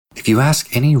If you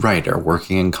ask any writer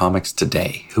working in comics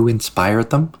today who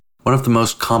inspired them, one of the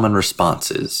most common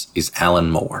responses is Alan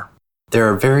Moore. There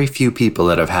are very few people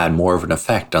that have had more of an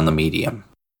effect on the medium,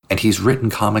 and he's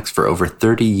written comics for over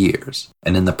 30 years,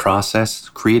 and in the process,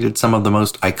 created some of the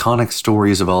most iconic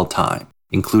stories of all time,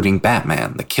 including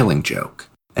Batman, The Killing Joke,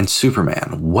 and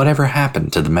Superman, Whatever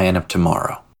Happened to the Man of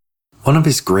Tomorrow. One of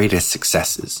his greatest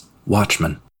successes,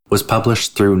 Watchmen, was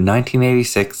published through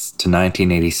 1986 to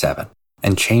 1987,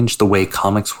 and changed the way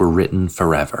comics were written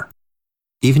forever.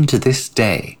 Even to this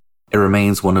day, it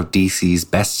remains one of DC's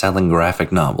best-selling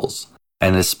graphic novels,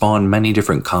 and has spawned many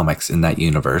different comics in that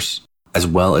universe, as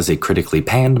well as a critically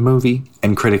panned movie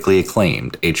and critically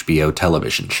acclaimed HBO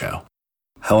television show.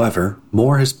 However,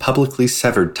 Moore has publicly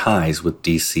severed ties with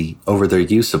DC over their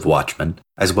use of Watchmen,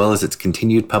 as well as its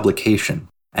continued publication,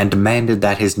 and demanded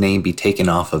that his name be taken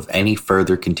off of any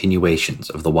further continuations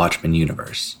of the Watchmen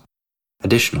universe.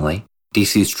 Additionally,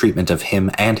 DC's treatment of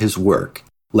him and his work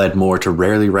led Moore to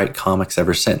rarely write comics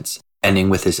ever since, ending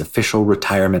with his official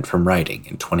retirement from writing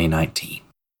in 2019.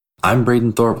 I'm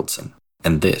Braden Thorvaldson,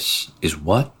 and this is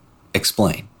What?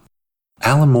 Explain.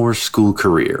 Alan Moore's school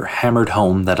career hammered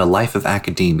home that a life of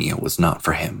academia was not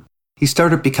for him. He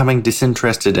started becoming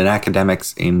disinterested in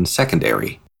academics in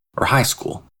secondary or high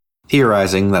school,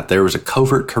 theorizing that there was a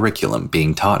covert curriculum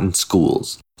being taught in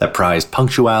schools that prized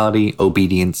punctuality,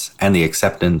 obedience, and the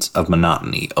acceptance of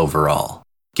monotony overall.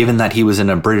 Given that he was in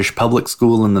a British public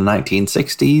school in the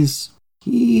 1960s,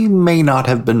 he may not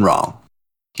have been wrong.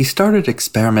 He started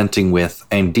experimenting with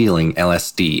and dealing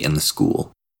LSD in the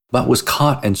school, but was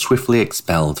caught and swiftly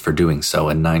expelled for doing so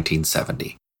in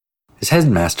 1970. His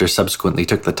headmaster subsequently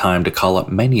took the time to call up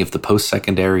many of the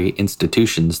post-secondary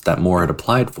institutions that Moore had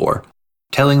applied for,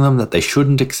 telling them that they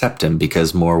shouldn't accept him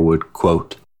because Moore would,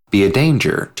 quote, be a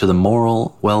danger to the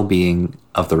moral well-being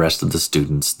of the rest of the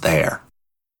students there.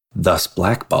 Thus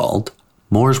blackballed,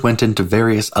 Moores went into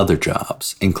various other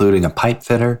jobs, including a pipe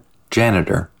fitter,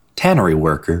 janitor, tannery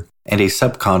worker, and a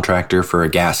subcontractor for a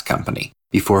gas company,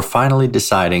 before finally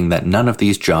deciding that none of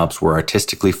these jobs were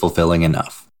artistically fulfilling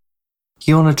enough.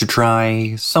 He wanted to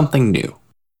try something new.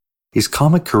 His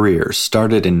comic career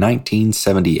started in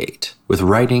 1978, with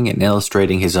writing and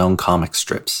illustrating his own comic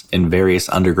strips in various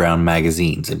underground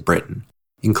magazines in Britain,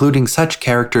 including such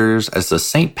characters as the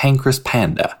St. Pancras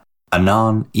Panda,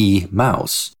 Anon E.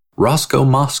 Mouse, Roscoe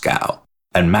Moscow,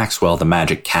 and Maxwell the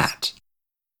Magic Cat.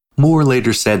 Moore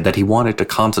later said that he wanted to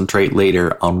concentrate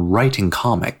later on writing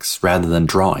comics rather than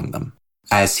drawing them,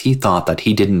 as he thought that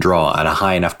he didn't draw at a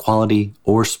high enough quality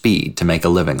or speed to make a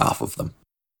living off of them.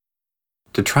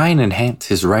 To try and enhance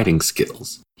his writing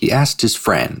skills, he asked his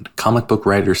friend, comic book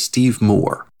writer Steve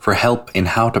Moore, for help in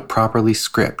how to properly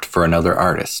script for another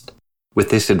artist. With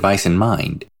this advice in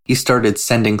mind, he started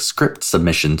sending script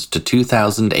submissions to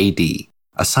 2000 AD,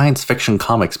 a science fiction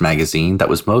comics magazine that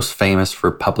was most famous for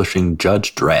publishing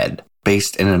Judge Dredd,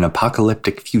 based in an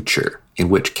apocalyptic future in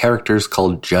which characters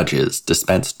called judges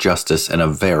dispense justice in a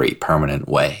very permanent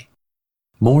way.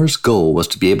 Moore's goal was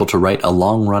to be able to write a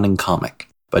long-running comic,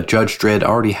 but Judge Dredd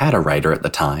already had a writer at the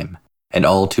time, and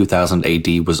all 2000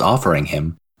 AD was offering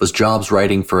him was jobs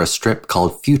writing for a strip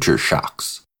called Future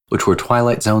Shocks, which were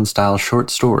Twilight Zone-style short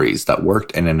stories that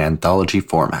worked in an anthology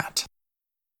format.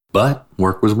 But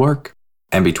work was work,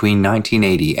 and between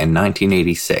 1980 and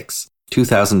 1986,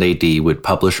 2000 AD would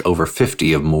publish over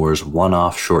 50 of Moore's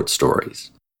one-off short stories.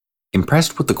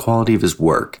 Impressed with the quality of his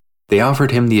work, they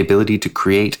offered him the ability to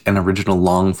create an original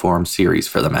long-form series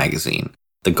for the magazine,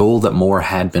 the goal that Moore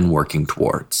had been working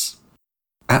towards.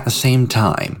 At the same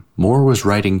time, Moore was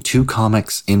writing 2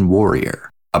 comics in Warrior,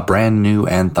 a brand new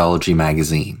anthology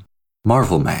magazine,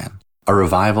 Marvel Man, a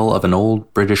revival of an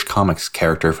old British comics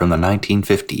character from the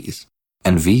 1950s,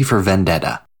 and V for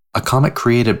Vendetta, a comic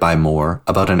created by Moore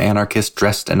about an anarchist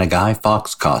dressed in a Guy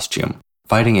Fawkes costume,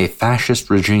 fighting a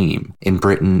fascist regime in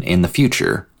Britain in the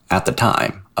future, at the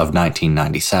time of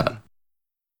 1997.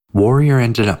 Warrior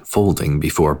ended up folding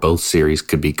before both series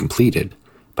could be completed,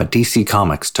 but DC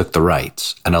Comics took the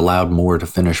rights and allowed Moore to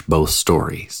finish both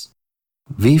stories.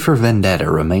 V for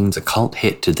Vendetta remains a cult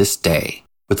hit to this day,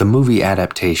 with a movie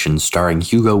adaptation starring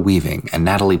Hugo Weaving and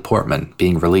Natalie Portman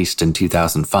being released in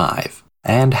 2005,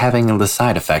 and having the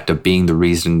side effect of being the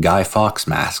reason Guy Fawkes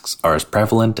masks are as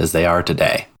prevalent as they are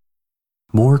today.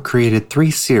 Moore created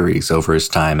 3 series over his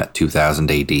time at 2000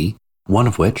 AD, one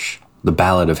of which, The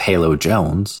Ballad of Halo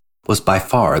Jones, was by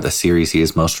far the series he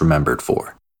is most remembered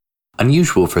for.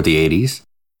 Unusual for the 80s,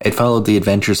 it followed the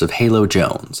adventures of Halo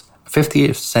Jones, a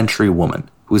 50th century woman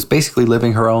who was basically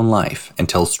living her own life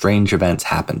until strange events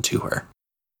happened to her.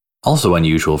 Also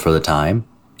unusual for the time,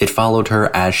 it followed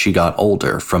her as she got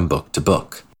older from book to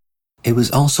book. It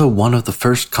was also one of the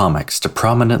first comics to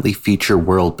prominently feature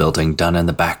world building done in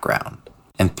the background,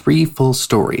 and 3 full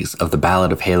stories of the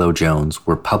Ballad of Halo Jones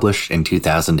were published in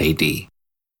 2000 AD.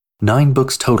 9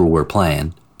 books total were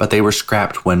planned, but they were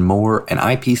scrapped when Moore and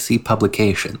IPC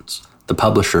Publications, the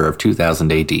publisher of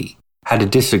 2000 AD, had a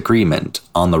disagreement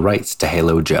on the rights to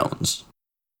Halo Jones.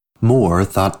 Moore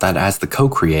thought that as the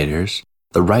co-creators,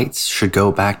 the rights should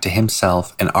go back to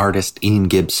himself and artist Ian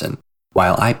Gibson,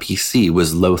 while IPC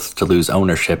was loath to lose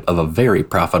ownership of a very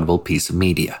profitable piece of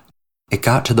media. It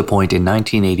got to the point in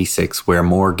 1986 where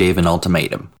Moore gave an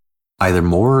ultimatum. Either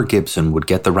Moore or Gibson would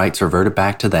get the rights reverted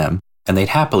back to them, and they'd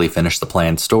happily finish the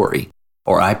planned story,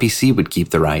 or IPC would keep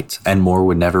the rights and Moore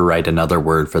would never write another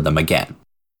word for them again.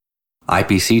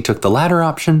 IPC took the latter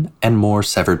option, and Moore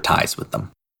severed ties with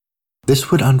them.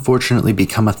 This would unfortunately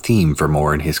become a theme for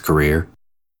Moore in his career.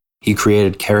 He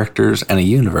created characters and a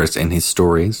universe in his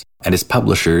stories, and his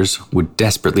publishers would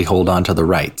desperately hold on to the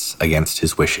rights against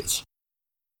his wishes.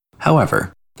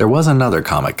 However, there was another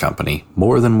comic company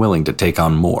more than willing to take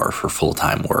on Moore for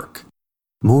full-time work.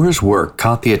 Moore's work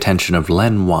caught the attention of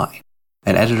Len Wein,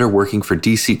 an editor working for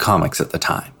DC Comics at the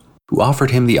time, who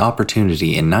offered him the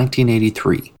opportunity in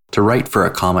 1983 to write for a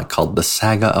comic called The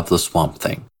Saga of the Swamp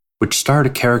Thing, which starred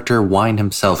a character Wein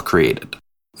himself created,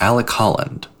 Alec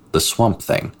Holland, the Swamp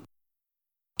Thing.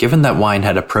 Given that Wein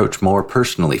had approached Moore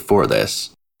personally for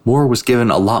this, Moore was given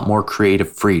a lot more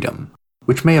creative freedom,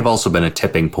 which may have also been a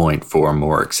tipping point for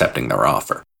Moore accepting their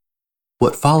offer.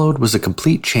 What followed was a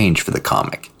complete change for the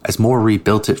comic, as Moore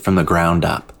rebuilt it from the ground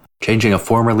up, changing a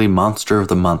formerly Monster of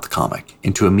the Month comic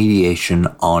into a mediation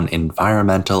on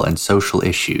environmental and social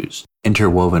issues,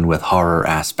 interwoven with horror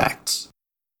aspects.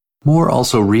 Moore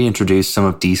also reintroduced some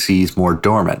of DC's more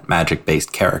dormant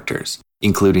magic-based characters,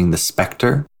 including the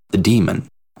Spectre, the Demon,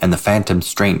 and the Phantom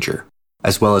Stranger,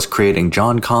 as well as creating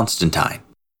John Constantine,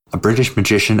 a British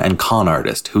magician and con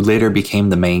artist who later became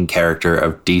the main character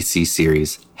of DC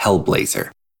series Hellblazer,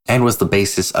 and was the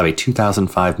basis of a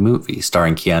 2005 movie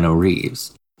starring Keanu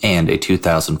Reeves, and a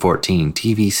 2014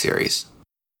 TV series.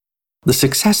 The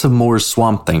success of Moore's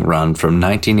Swamp Thing run from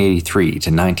 1983 to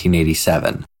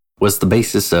 1987 was the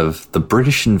basis of the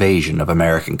British invasion of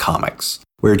American comics,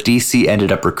 where DC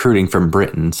ended up recruiting from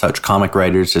Britain such comic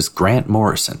writers as Grant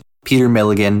Morrison, Peter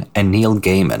Milligan, and Neil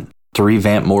Gaiman to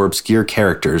revamp more obscure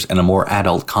characters in a more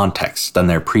adult context than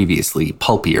their previously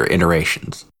pulpier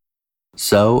iterations.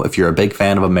 So, if you're a big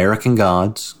fan of American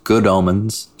Gods, Good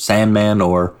Omens, Sandman,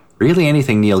 or really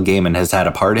anything Neil Gaiman has had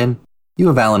a part in, you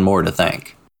have Alan Moore to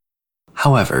thank.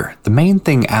 However, the main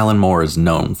thing Alan Moore is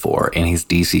known for in his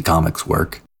DC Comics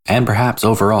work, and perhaps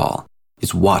overall,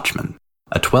 is Watchmen,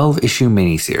 a 12-issue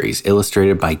miniseries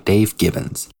illustrated by Dave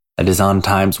Gibbons that is on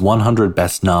Time's 100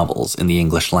 Best Novels in the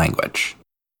English language.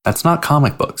 That's not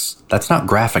comic books, that's not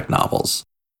graphic novels,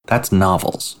 that's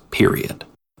novels, period.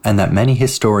 And that many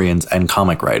historians and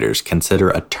comic writers consider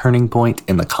a turning point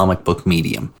in the comic book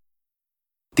medium.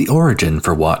 The origin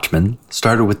for Watchmen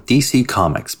started with DC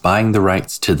Comics buying the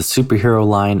rights to the superhero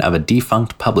line of a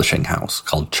defunct publishing house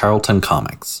called Charlton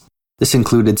Comics. This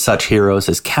included such heroes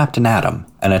as Captain Atom,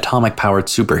 an atomic-powered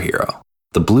superhero,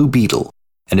 the Blue Beetle,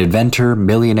 an inventor,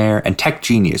 millionaire, and tech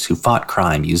genius who fought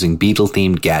crime using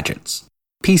Beetle-themed gadgets,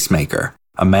 Peacemaker,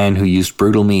 a man who used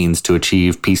brutal means to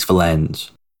achieve peaceful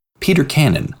ends, Peter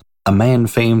Cannon, a man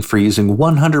famed for using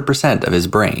 100% of his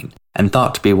brain and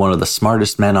thought to be one of the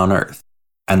smartest men on Earth,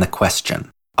 and The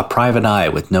Question, a private eye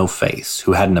with no face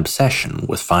who had an obsession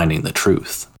with finding the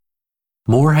truth.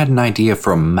 Moore had an idea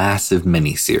for a massive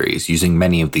miniseries using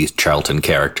many of these Charlton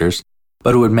characters,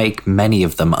 but it would make many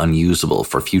of them unusable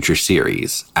for future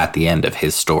series at the end of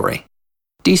his story.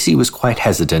 DC was quite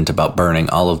hesitant about burning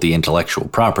all of the intellectual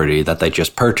property that they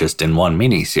just purchased in one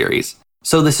miniseries,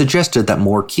 so they suggested that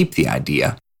Moore keep the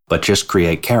idea, but just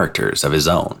create characters of his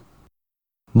own.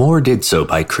 Moore did so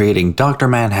by creating Dr.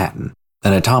 Manhattan,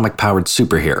 an atomic-powered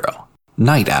superhero,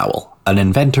 Night Owl, an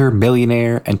inventor,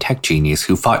 millionaire, and tech genius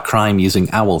who fought crime using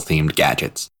owl-themed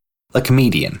gadgets, the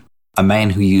Comedian, a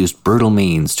man who used brutal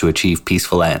means to achieve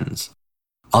peaceful ends,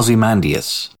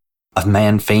 Ozymandias, a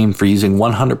man famed for using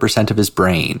 100% of his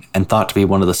brain and thought to be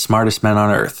one of the smartest men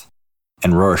on Earth,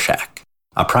 and Rorschach,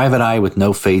 a private eye with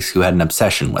no face who had an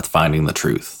obsession with finding the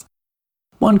truth.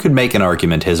 One could make an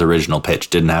argument his original pitch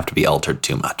didn't have to be altered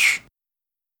too much.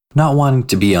 Not wanting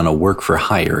to be on a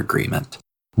work-for-hire agreement,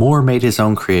 Moore made his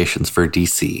own creations for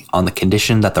DC on the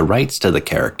condition that the rights to the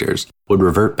characters would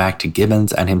revert back to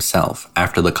Gibbons and himself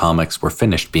after the comics were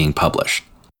finished being published.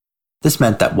 This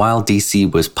meant that while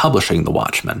DC was publishing The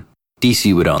Watchmen,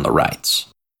 DC would own the rights.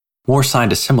 Moore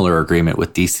signed a similar agreement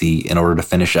with DC in order to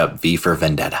finish up V for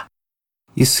Vendetta.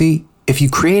 You see, If you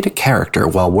create a character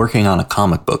while working on a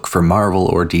comic book for Marvel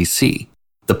or DC,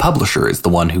 the publisher is the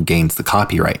one who gains the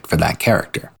copyright for that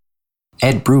character.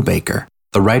 Ed Brubaker,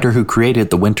 the writer who created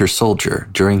the Winter Soldier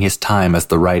during his time as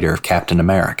the writer of Captain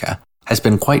America, has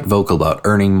been quite vocal about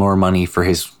earning more money for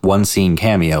his one-scene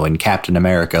cameo in Captain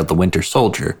America the Winter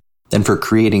Soldier than for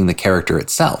creating the character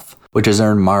itself, which has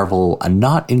earned Marvel a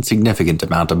not insignificant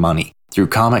amount of money through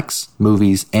comics,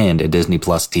 movies, and a Disney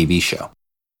Plus TV show.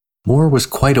 Moore was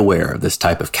quite aware of this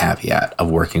type of caveat of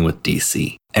working with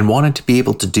DC, and wanted to be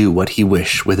able to do what he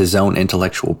wished with his own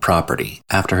intellectual property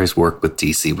after his work with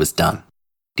DC was done.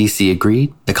 DC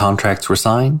agreed, the contracts were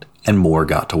signed, and Moore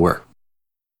got to work.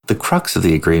 The crux of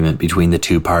the agreement between the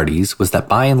two parties was that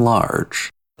by and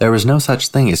large, there was no such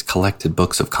thing as collected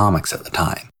books of comics at the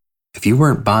time. If you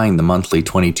weren't buying the monthly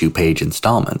 22-page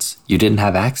installments, you didn't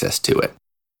have access to it.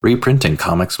 Reprinting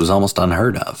comics was almost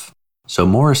unheard of. So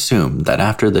Moore assumed that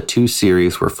after the two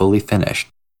series were fully finished,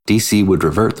 DC would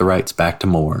revert the rights back to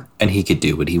Moore and he could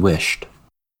do what he wished.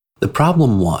 The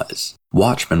problem was,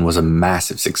 Watchmen was a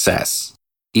massive success.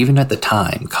 Even at the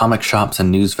time, comic shops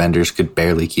and news vendors could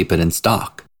barely keep it in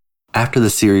stock. After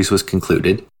the series was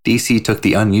concluded, DC took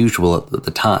the unusual at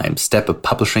the time step of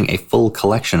publishing a full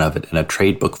collection of it in a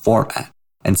trade book format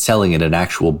and selling it in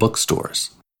actual bookstores.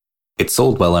 It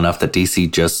sold well enough that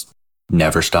DC just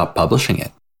never stopped publishing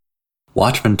it.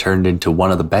 Watchmen turned into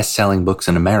one of the best-selling books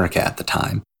in America at the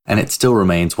time, and it still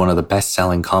remains one of the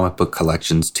best-selling comic book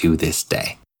collections to this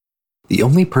day. The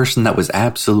only person that was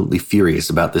absolutely furious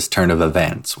about this turn of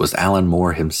events was Alan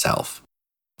Moore himself.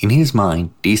 In his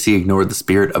mind, DC ignored the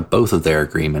spirit of both of their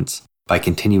agreements by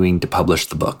continuing to publish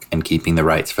the book and keeping the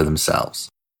rights for themselves.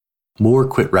 Moore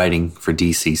quit writing for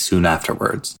DC soon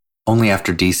afterwards, only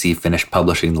after DC finished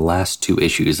publishing the last 2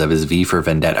 issues of his V for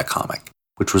Vendetta comic,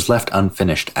 which was left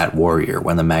unfinished at Warrior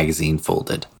when the magazine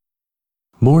folded.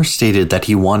 Moore stated that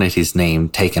he wanted his name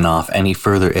taken off any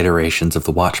further iterations of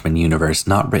the Watchmen universe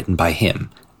not written by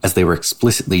him, as they were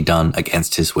explicitly done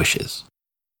against his wishes.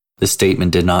 This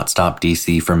statement did not stop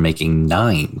DC from making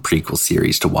 9 prequel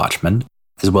series to Watchmen,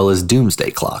 as well as Doomsday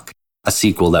Clock, a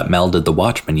sequel that melded the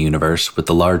Watchmen universe with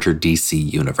the larger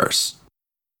DC universe.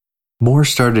 Moore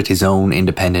started his own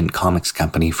independent comics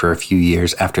company for a few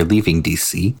years after leaving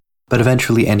DC, but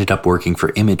eventually ended up working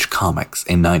for Image Comics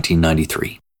in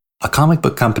 1993, a comic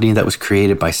book company that was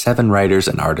created by 7 writers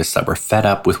and artists that were fed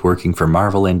up with working for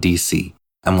Marvel and DC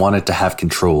and wanted to have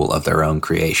control of their own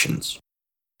creations.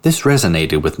 This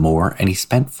resonated with Moore, and he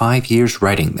spent 5 years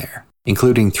writing there,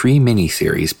 including 3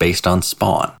 miniseries based on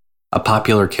Spawn, a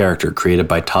popular character created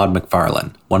by Todd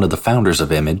McFarlane, one of the founders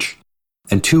of Image,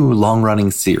 and 2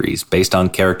 long-running series based on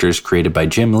characters created by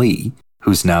Jim Lee,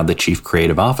 who's now the chief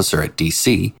creative officer at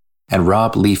DC, and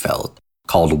Rob Liefeld,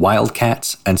 called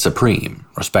Wildcats and Supreme,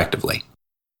 respectively.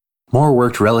 Moore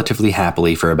worked relatively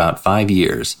happily for about 5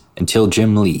 years until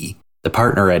Jim Lee, the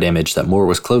partner at Image that Moore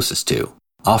was closest to,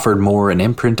 offered Moore an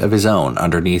imprint of his own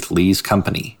underneath Lee's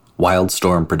company,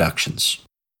 Wildstorm Productions.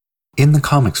 In the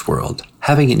comics world,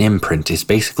 having an imprint is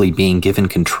basically being given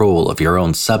control of your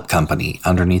own sub-company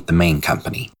underneath the main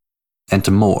company. And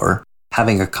to Moore,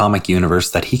 having a comic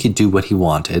universe that he could do what he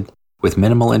wanted, with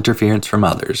minimal interference from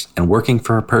others, and working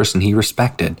for a person he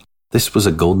respected, this was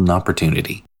a golden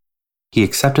opportunity. He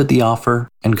accepted the offer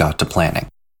and got to planning.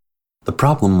 The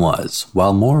problem was,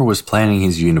 while Moore was planning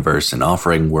his universe and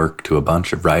offering work to a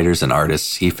bunch of writers and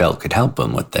artists he felt could help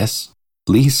him with this,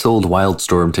 Lee sold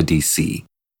Wildstorm to DC,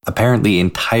 apparently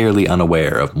entirely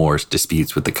unaware of Moore's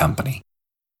disputes with the company.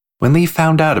 When Lee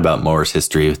found out about Moore's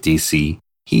history with DC,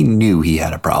 he knew he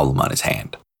had a problem on his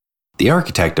hand. The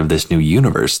architect of this new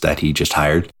universe that he just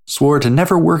hired swore to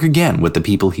never work again with the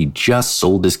people he just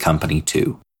sold his company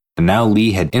to, and now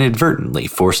Lee had inadvertently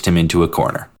forced him into a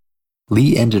corner.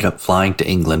 Lee ended up flying to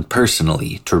England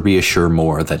personally to reassure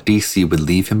Moore that DC would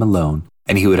leave him alone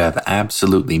and he would have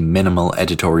absolutely minimal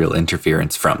editorial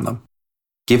interference from them.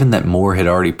 Given that Moore had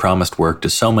already promised work to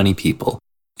so many people,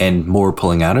 and Moore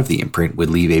pulling out of the imprint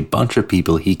would leave a bunch of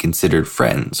people he considered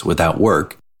friends without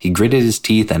work, he gritted his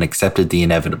teeth and accepted the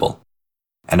inevitable.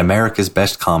 And America's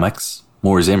Best Comics,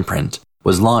 Moore's imprint,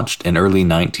 was launched in early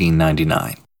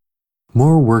 1999.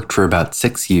 Moore worked for about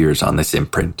 6 years on this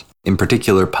imprint, in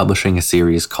particular publishing a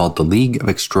series called The League of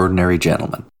Extraordinary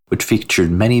Gentlemen, which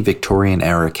featured many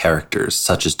Victorian-era characters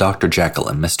such as Dr. Jekyll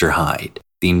and Mr. Hyde,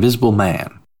 The Invisible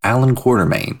Man, Alan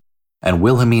Quatermain, and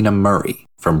Wilhelmina Murray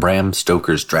from Bram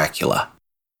Stoker's Dracula.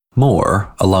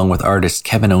 Moore, along with artist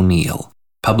Kevin O'Neill,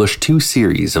 published 2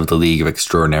 series of The League of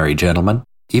Extraordinary Gentlemen,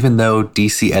 even though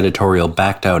DC editorial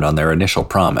backed out on their initial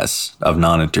promise of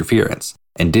non-interference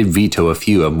and did veto a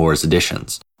few of Moore's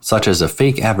editions, such as a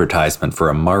fake advertisement for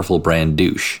a Marvel brand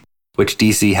douche, which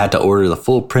DC had to order the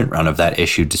full print run of that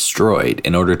issue destroyed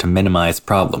in order to minimize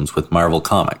problems with Marvel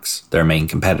Comics, their main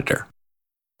competitor.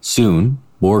 Soon,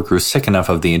 Moore grew sick enough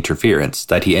of the interference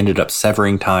that he ended up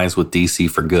severing ties with DC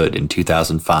for good in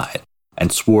 2005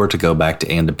 and swore to go back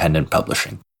to independent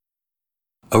publishing.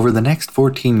 Over the next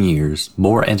 14 years,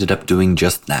 Moore ended up doing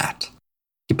just that.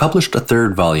 He published a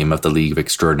third volume of the League of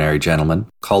Extraordinary Gentlemen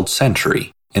called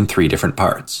Century in 3 different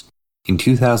parts, in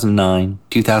 2009,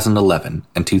 2011,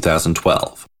 and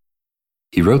 2012.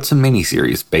 He wrote some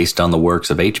miniseries based on the works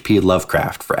of H.P.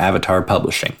 Lovecraft for Avatar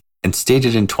Publishing and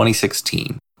stated in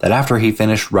 2016 that after he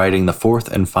finished writing the 4th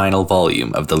and final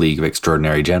volume of the League of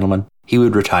Extraordinary Gentlemen, he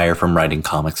would retire from writing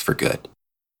comics for good.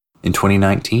 In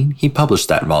 2019, he published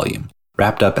that volume,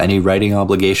 wrapped up any writing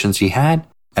obligations he had,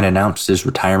 and announced his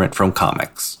retirement from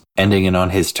comics, ending it on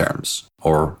his terms,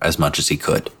 or as much as he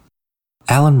could.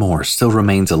 Alan Moore still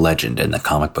remains a legend in the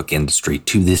comic book industry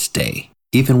to this day,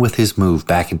 even with his move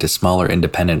back into smaller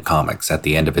independent comics at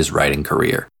the end of his writing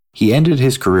career. He ended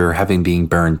his career having been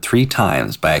burned 3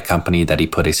 times by a company that he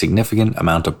put a significant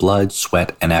amount of blood,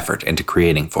 sweat, and effort into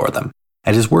creating for them,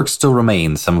 and his work still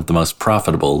remains some of the most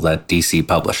profitable that DC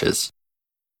publishes.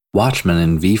 Watchmen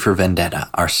and V for Vendetta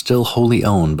are still wholly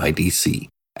owned by DC,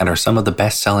 and are some of the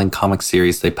best-selling comic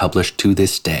series they publish to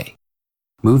this day.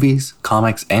 Movies,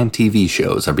 comics, and TV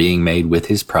shows are being made with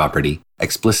his property,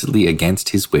 explicitly against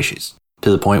his wishes,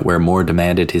 to the point where Moore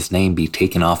demanded his name be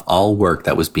taken off all work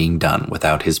that was being done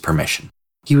without his permission.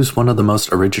 He was one of the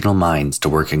most original minds to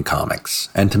work in comics,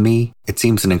 and to me, it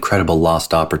seems an incredible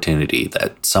lost opportunity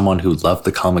that someone who loved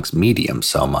the comics medium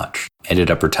so much ended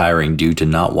up retiring due to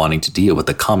not wanting to deal with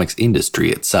the comics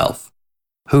industry itself.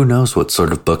 Who knows what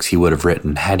sort of books he would have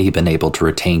written had he been able to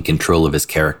retain control of his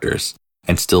characters,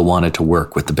 and still wanted to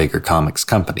work with the bigger comics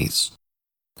companies.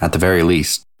 At the very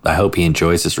least, I hope he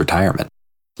enjoys his retirement.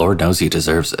 Lord knows he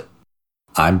deserves it.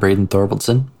 I'm Braden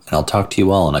Thorvaldson, and I'll talk to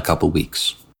you all in a couple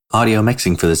weeks. Audio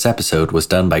mixing for this episode was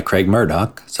done by Craig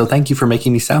Murdoch, so thank you for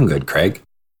making me sound good, Craig.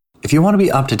 If you want to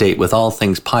be up to date with all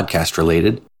things podcast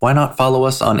related, why not follow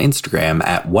us on Instagram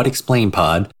at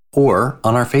WhatExplainPod or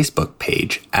on our Facebook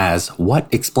page as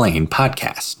What Explain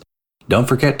Podcast. Don't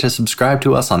forget to subscribe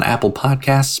to us on Apple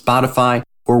Podcasts, Spotify,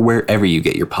 or wherever you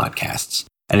get your podcasts.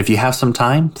 And if you have some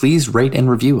time, please rate and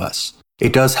review us.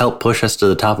 It does help push us to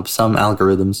the top of some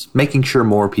algorithms, making sure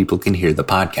more people can hear the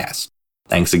podcast.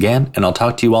 Thanks again, and I'll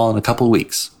talk to you all in a couple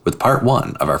weeks with part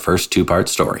 1 of our first 2-part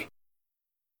story.